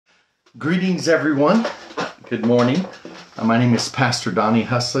Greetings, everyone. Good morning. My name is Pastor Donnie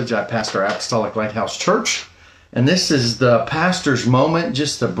Husledge. I pastor Apostolic Lighthouse Church, and this is the pastor's moment,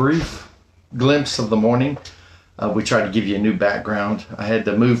 just a brief glimpse of the morning. We tried to give you a new background. I had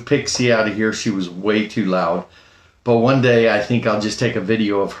to move Pixie out of here. She was way too loud. But one day, I think I'll just take a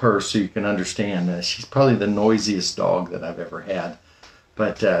video of her so you can understand. She's probably the noisiest dog that I've ever had.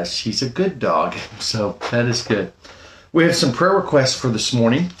 But she's a good dog, so that is good. We have some prayer requests for this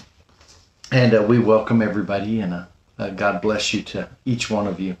morning. And we welcome everybody, and God bless you to each one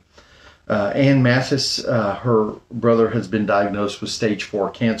of you. Ann Mathis, her brother has been diagnosed with stage 4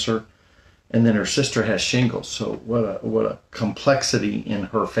 cancer, and then her sister has shingles. So what a complexity in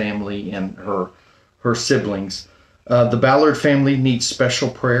her family and her siblings. The Ballard family needs special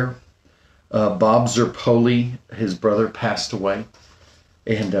prayer. Bob Zerpoli, his brother, passed away,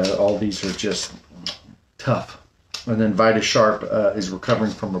 and all these are just tough. And then Vida Sharp is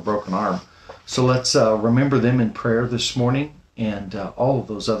recovering from a broken arm. So let's remember them in prayer this morning, and all of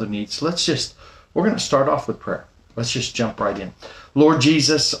those other needs. We're going to start off with prayer. Let's just jump right in. Lord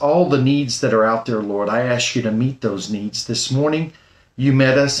Jesus, all the needs that are out there, Lord, I ask you to meet those needs. This morning, you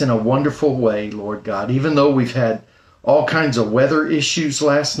met us in a wonderful way, Lord God. Even though we've had all kinds of weather issues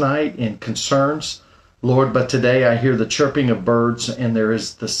last night and concerns, Lord, but today I hear the chirping of birds and there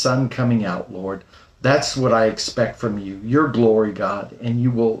is the sun coming out, Lord. That's what I expect from you, your glory, God, and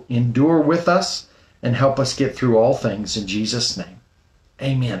you will endure with us and help us get through all things in Jesus' name.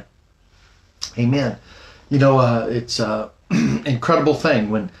 Amen. Amen. You know, it's an incredible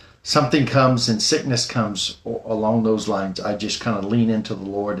thing when something comes and sickness comes along those lines. I just kind of lean into the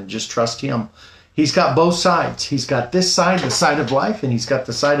Lord and just trust him. He's got both sides. He's got this side, the side of life, and he's got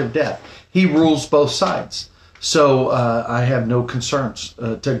the side of death. He rules both sides. So I have no concerns.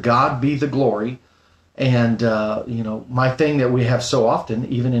 To God be the glory. And, you know, my thing that we have so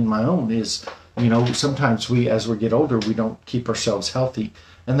often, even in my own, is, you know, sometimes as we get older, we don't keep ourselves healthy.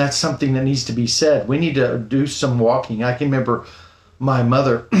 And that's something that needs to be said. We need to do some walking. I can remember my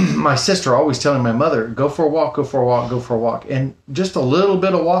mother, my sister always telling my mother, go for a walk, go for a walk, go for a walk. And just a little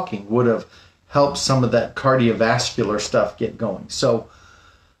bit of walking would have helped some of that cardiovascular stuff get going. So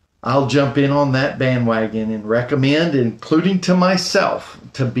I'll jump in on that bandwagon and recommend, including to myself,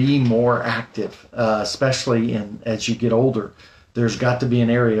 to be more active, especially as you get older. There's got to be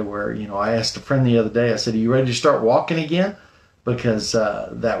an area where, you know, I asked a friend the other day, I said, are you ready to start walking again? Because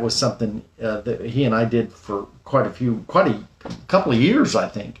that was something that he and I did for quite a couple of years, I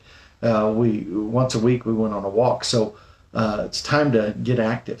think. Once a week we went on a walk. So it's time to get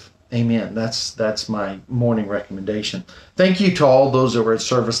active. Amen. That's my morning recommendation. Thank you to all those that were at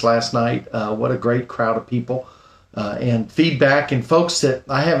service last night. What a great crowd of people, and feedback, and folks that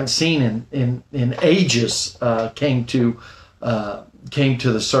I haven't seen in ages came to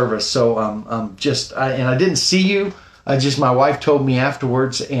the service. So I didn't see you. My wife told me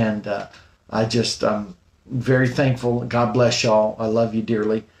afterwards, and I'm very thankful. God bless y'all. I love you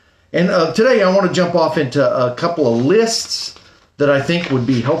dearly. And today I want to jump off into a couple of lists that I think would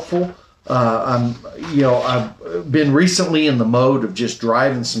be helpful. I've been recently in the mode of just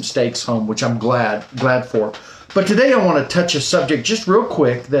driving some steaks home, which I'm glad for. But today I want to touch a subject just real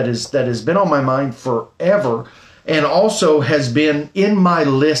quick that has been on my mind forever, and also has been in my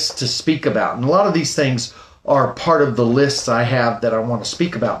list to speak about. And a lot of these things are part of the lists I have that I want to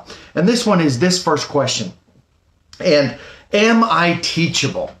speak about. And this one is this first question. And am I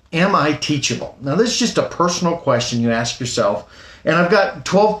teachable? Am I teachable? Now, this is just a personal question you ask yourself. And I've got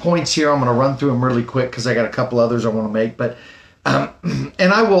 12 points here. I'm going to run through them really quick because I got a couple others I want to make. But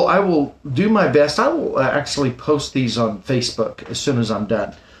and I will do my best. I will actually post these on Facebook as soon as I'm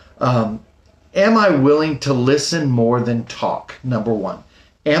done. Am I willing to listen more than talk? Number one.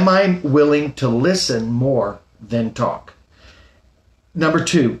 Am I willing to listen more than talk? Number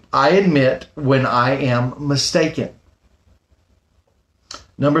two, I admit when I am mistaken.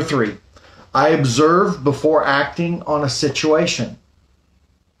 Number three, I observe before acting on a situation.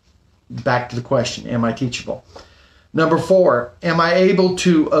 Back to the question, am I teachable? Number four, am I able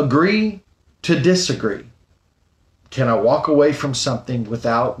to agree to disagree? Can I walk away from something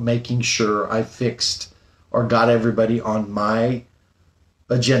without making sure I fixed or got everybody on my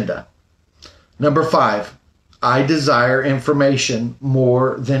agenda? Number five, I desire information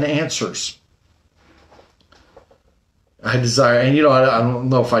more than answers. I desire, and you know, I don't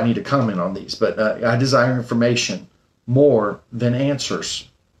know if I need to comment on these, but I desire information more than answers.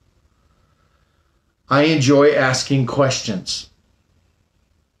 I enjoy asking questions.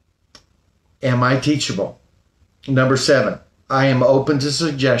 Am I teachable? Number seven, I am open to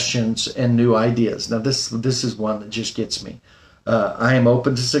suggestions and new ideas. Now, this is one that just gets me. I am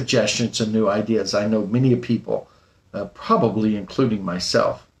open to suggestions and new ideas. I know many people, probably including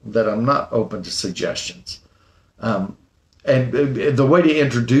myself, that I'm not open to suggestions. And the way to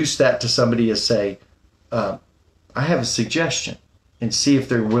introduce that to somebody is say, I have a suggestion, and see if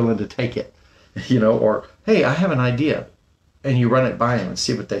they're willing to take it, or, hey, I have an idea, and you run it by them and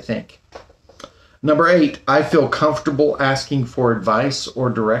see what they think. Number 8, I feel comfortable asking for advice or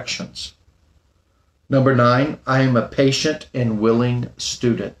directions. Number 9, I am a patient and willing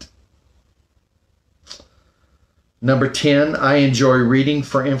student. Number 10, I enjoy reading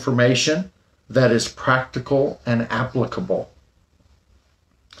for information that is practical and applicable.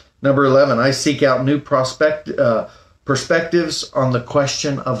 Number 11, I seek out new perspectives on the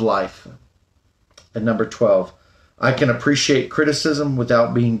question of life. And number 12, I can appreciate criticism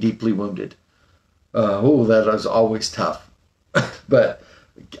without being deeply wounded. That is always tough. But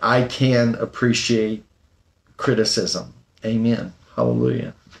I can appreciate criticism. Amen.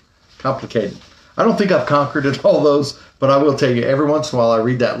 Hallelujah. Complicated. I don't think I've conquered it, all those, but I will tell you, every once in a while I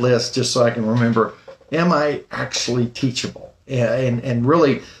read that list just so I can remember, am I actually teachable? And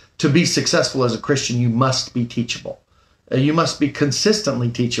really, to be successful as a Christian, you must be teachable. You must be consistently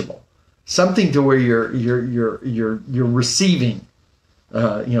teachable. Something to where you're receiving.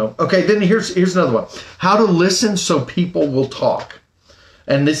 Okay, then here's another one. How to listen so people will talk.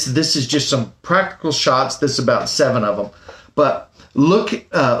 And this is just some practical shots. This is about 7 of them. But look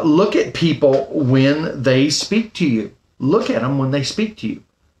at people when they speak to you. Look at them when they speak to you.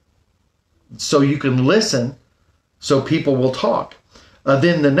 So you can listen so people will talk.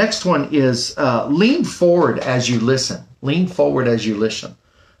 Then the next one is lean forward as you listen. Lean forward as you listen.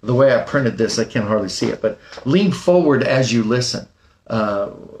 The way I printed this, I can hardly see it, but lean forward as you listen.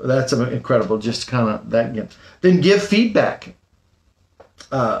 That's incredible. Just kind of that again. Then give feedback.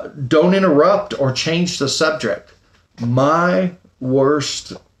 Don't interrupt or change the subject. My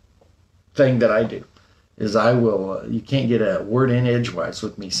worst thing that I do is I will, you can't get a word in edgewise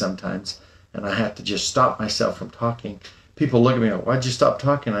with me sometimes, and I have to just stop myself from talking. People look at me and go, why'd you stop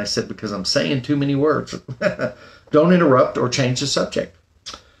talking? I said, because I'm saying too many words. Don't interrupt or change the subject.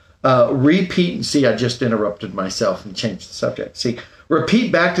 Repeat, and see, I just interrupted myself and changed the subject. See,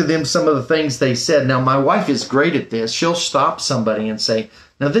 repeat back to them some of the things they said. Now, my wife is great at this. She'll stop somebody and say,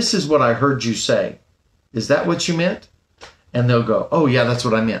 now, this is what I heard you say. Is that what you meant? And they'll go, oh, yeah, that's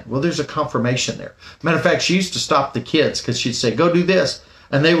what I meant. Well, there's a confirmation there. Matter of fact, she used to stop the kids because she'd say, go do this.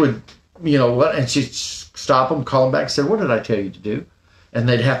 And they would, and she'd stop them, call them back, and say, what did I tell you to do? And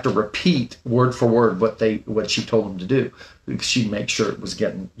they'd have to repeat word for word what she told them to do, because she'd make sure it was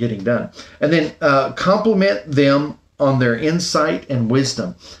getting done. And then compliment them on their insight and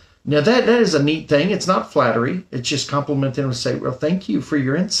wisdom. Now that is a neat thing. It's not flattery. It's just compliment them and say, well, thank you for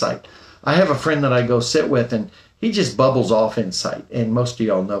your insight. I have a friend that I go sit with, and he just bubbles off insight. And most of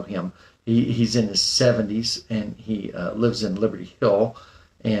y'all know him. He's in his 70s, and he lives in Liberty Hill,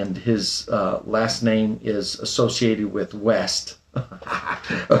 and his last name is associated with West.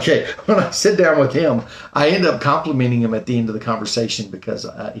 Okay, when I sit down with him, I end up complimenting him at the end of the conversation, because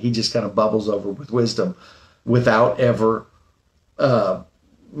he just kind of bubbles over with wisdom without ever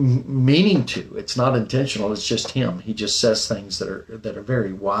meaning to. It's not intentional. It's just him. He just says things that are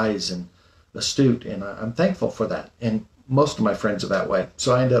very wise and astute, and I'm thankful for that. And most of my friends are that way.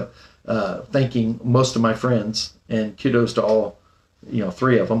 So I end up thanking most of my friends, and kudos to all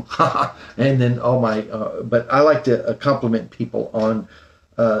 3 of them, and then all my, but I like to compliment people on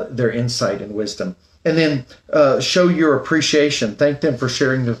their insight and wisdom. And then show your appreciation. Thank them for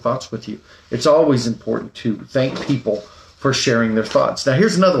sharing their thoughts with you. It's always important to thank people for sharing their thoughts. Now,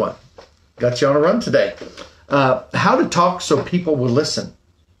 here's another one. Got you on a run today. How to talk so people will listen.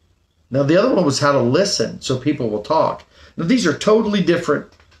 Now, the other one was how to listen so people will talk. Now, these are totally different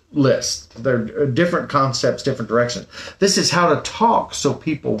lists. They're different concepts, different directions. This is how to talk so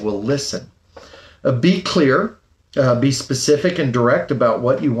people will listen. Be clear. Be specific and direct about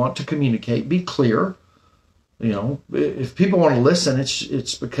what you want to communicate. Be clear. If people want to listen,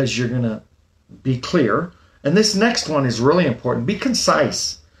 it's because you're going to be clear. And this next one is really important. Be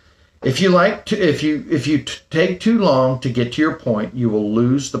concise. If you take too long to get to your point, you will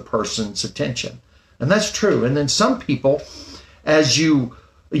lose the person's attention. And that's true. And then some people, as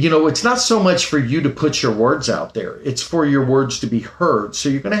it's not so much for you to put your words out there. It's for your words to be heard. So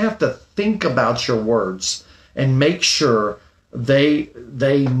you're going to have to think about your words and make sure they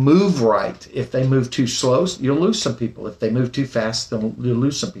move right. If they move too slow, you'll lose some people. If they move too fast, then you'll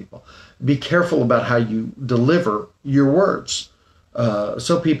lose some people. Be careful about how you deliver your words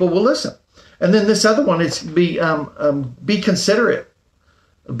so people will listen. And then this other one is be considerate.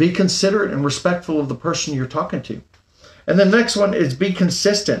 Be considerate and respectful of the person you're talking to. And the next one is be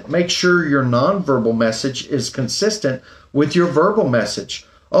consistent. Make sure your nonverbal message is consistent with your verbal message.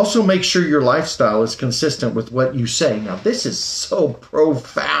 Also, make sure your lifestyle is consistent with what you say. Now, this is so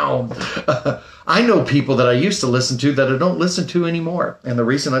profound. I know people that I used to listen to that I don't listen to anymore. And the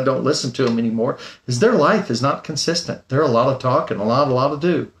reason I don't listen to them anymore is their life is not consistent. They're a lot of talk and a lot of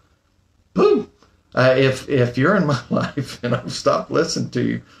do. Boom. If you're in my life and I've stopped listening to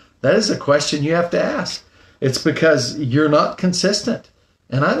you, that is a question you have to ask. It's because you're not consistent.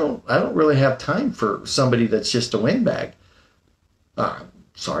 And I don't really have time for somebody that's just a windbag.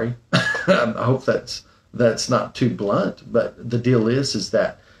 Sorry. I hope that's not too blunt, but the deal is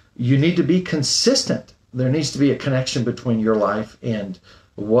that you need to be consistent. There needs to be a connection between your life and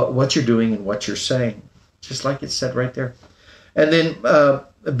what you're doing and what you're saying, just like it said right there. And then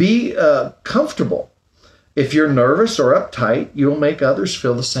be comfortable. If you're nervous or uptight, you'll make others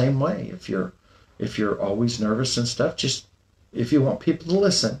feel the same way. If you're always nervous and stuff, just if you want people to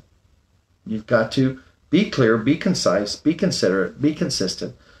listen, you've got to be clear, be concise, be considerate, be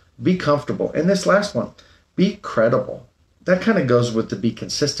consistent, be comfortable. And this last one, be credible. That kind of goes with the be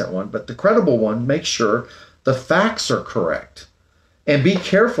consistent one, but the credible one, make sure the facts are correct. And be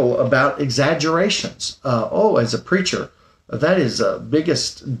careful about exaggerations. As a preacher, that is the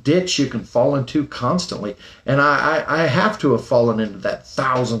biggest ditch you can fall into constantly. And I have to have fallen into that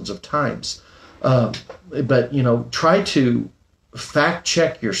thousands of times. But, try to fact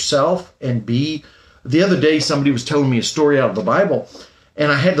check yourself and be. The other day, somebody was telling me a story out of the Bible,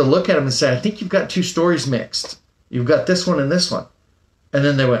 and I had to look at them and say, I think you've got two stories mixed. You've got this one and this one. And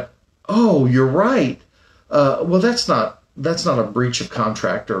then they went, oh, you're right. Well, that's not a breach of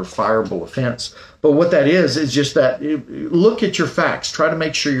contract or a fireable offense. But what that is just that look at your facts. Try to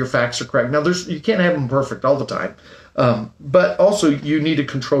make sure your facts are correct. Now, you can't have them perfect all the time. But also, you need to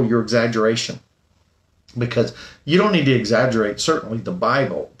control your exaggeration. Because you don't need to exaggerate, certainly, the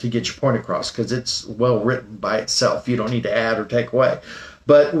Bible to get your point across, because it's well written by itself. You don't need to add or take away.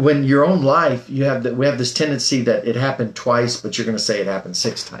 But when your own life, we have this tendency that it happened twice, but you're going to say it happened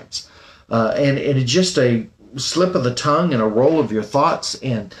 6 times. And it's just a slip of the tongue and a roll of your thoughts.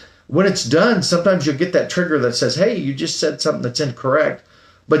 And when it's done, sometimes you'll get that trigger that says, hey, you just said something that's incorrect,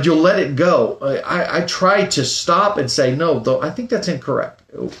 but you'll let it go. I try to stop and say, no, though I think that's incorrect.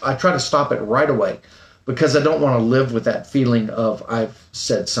 I try to stop it right away, because I don't want to live with that feeling of I've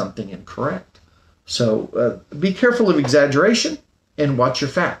said something incorrect. So be careful of exaggeration and watch your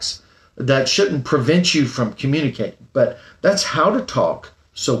facts. That shouldn't prevent you from communicating, but that's how to talk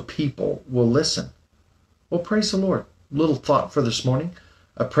so people will listen. Well, praise the Lord. Little thought for this morning.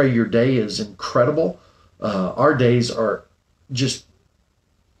 I pray your day is incredible. Our days are just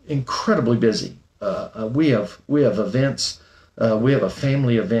incredibly busy. We have events. We have a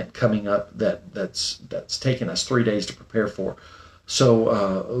family event coming up that's taken us 3 days to prepare for.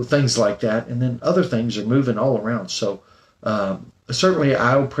 So things like that. And then other things are moving all around. So certainly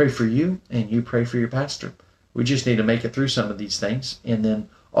I will pray for you and you pray for your pastor. We just need to make it through some of these things. And then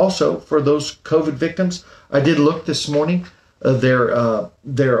also for those COVID victims, I did look this morning. There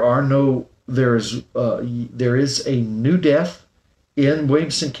is a new death in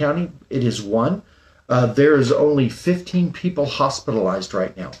Williamson County. It is 1. There is only 15 people hospitalized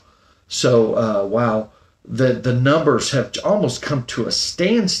right now. So while the numbers have almost come to a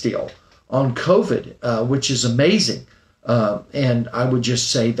standstill on COVID, which is amazing. And I would just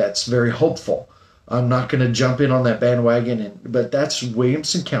say that's very hopeful. I'm not going to jump in on that bandwagon, but that's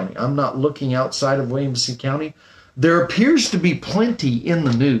Williamson County. I'm not looking outside of Williamson County. There appears to be plenty in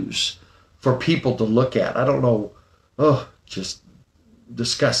the news for people to look at. I don't know. Just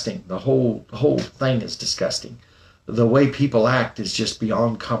disgusting. The whole thing is disgusting. The way people act is just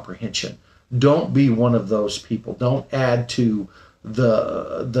beyond comprehension. Don't be one of those people. Don't add to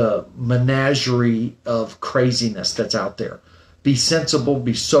the menagerie of craziness that's out there. Be sensible,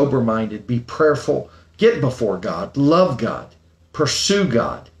 be sober-minded, be prayerful, get before God, love God, pursue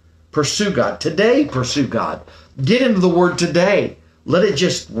God. Pursue God. Today, pursue God. Get into the Word today. Let it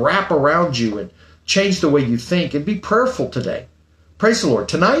just wrap around you and change the way you think, and be prayerful today. Praise the Lord.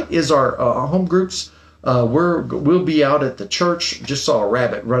 Tonight is our home groups. We'll be out at the church. Just saw a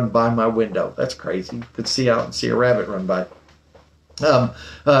rabbit run by my window. That's crazy. You could see out and see a rabbit run by.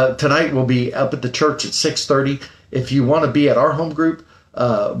 Tonight we'll be up at the church at 6:30. If you want to be at our home group,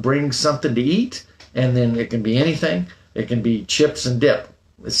 bring something to eat, and then it can be anything. It can be chips and dip.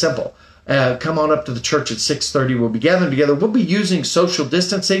 It's simple. Come on up to the church at 6:30. We'll be gathering together. We'll be using social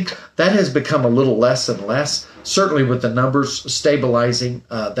distancing. That has become a little less and less. Certainly with the numbers stabilizing,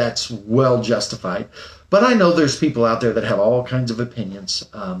 that's well justified. But I know there's people out there that have all kinds of opinions.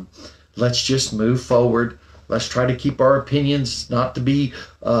 Let's just move forward. Let's try to keep our opinions not to be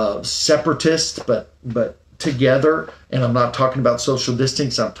separatist, but together. And I'm not talking about social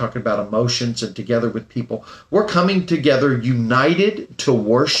distancing. I'm talking about emotions and together with people. We're coming together united to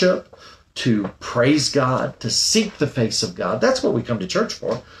worship, to praise God, to seek the face of God. That's what we come to church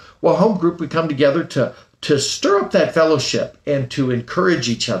for. Well, home group, we come together to stir up that fellowship and to encourage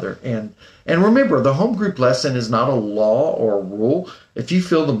each other. And remember, the home group lesson is not a law or a rule. If you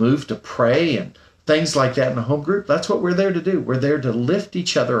feel the move to pray and things like that in a home group, that's what we're there to do. We're there to lift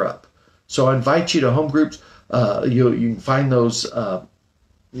each other up. So I invite you to home groups. You can find those.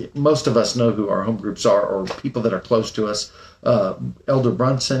 Most of us know who our home groups are, or people that are close to us. Elder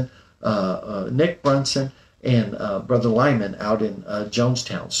Brunson, Nick Brunson, and Brother Lyman out in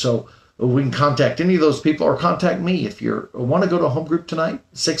Jonestown. So we can contact any of those people, or contact me if you want to go to a home group tonight,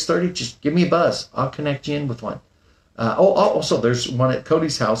 6:30. Just give me a buzz. I'll connect you in with one. Also, there's one at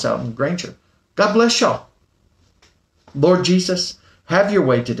Cody's house out in Granger. God bless y'all. Lord Jesus, have your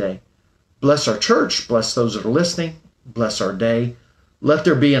way today. Bless our church. Bless those that are listening. Bless our day. Let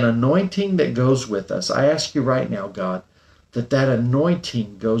there be an anointing that goes with us. I ask you right now, God, that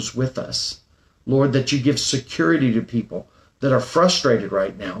anointing goes with us. Lord, that you give security to people that are frustrated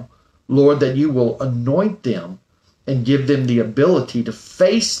right now. Lord, that you will anoint them and give them the ability to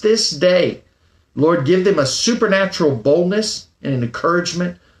face this day. Lord, give them a supernatural boldness and an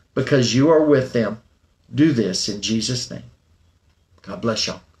encouragement because you are with them. Do this in Jesus' name. God bless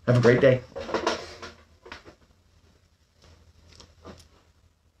y'all. Have a great day.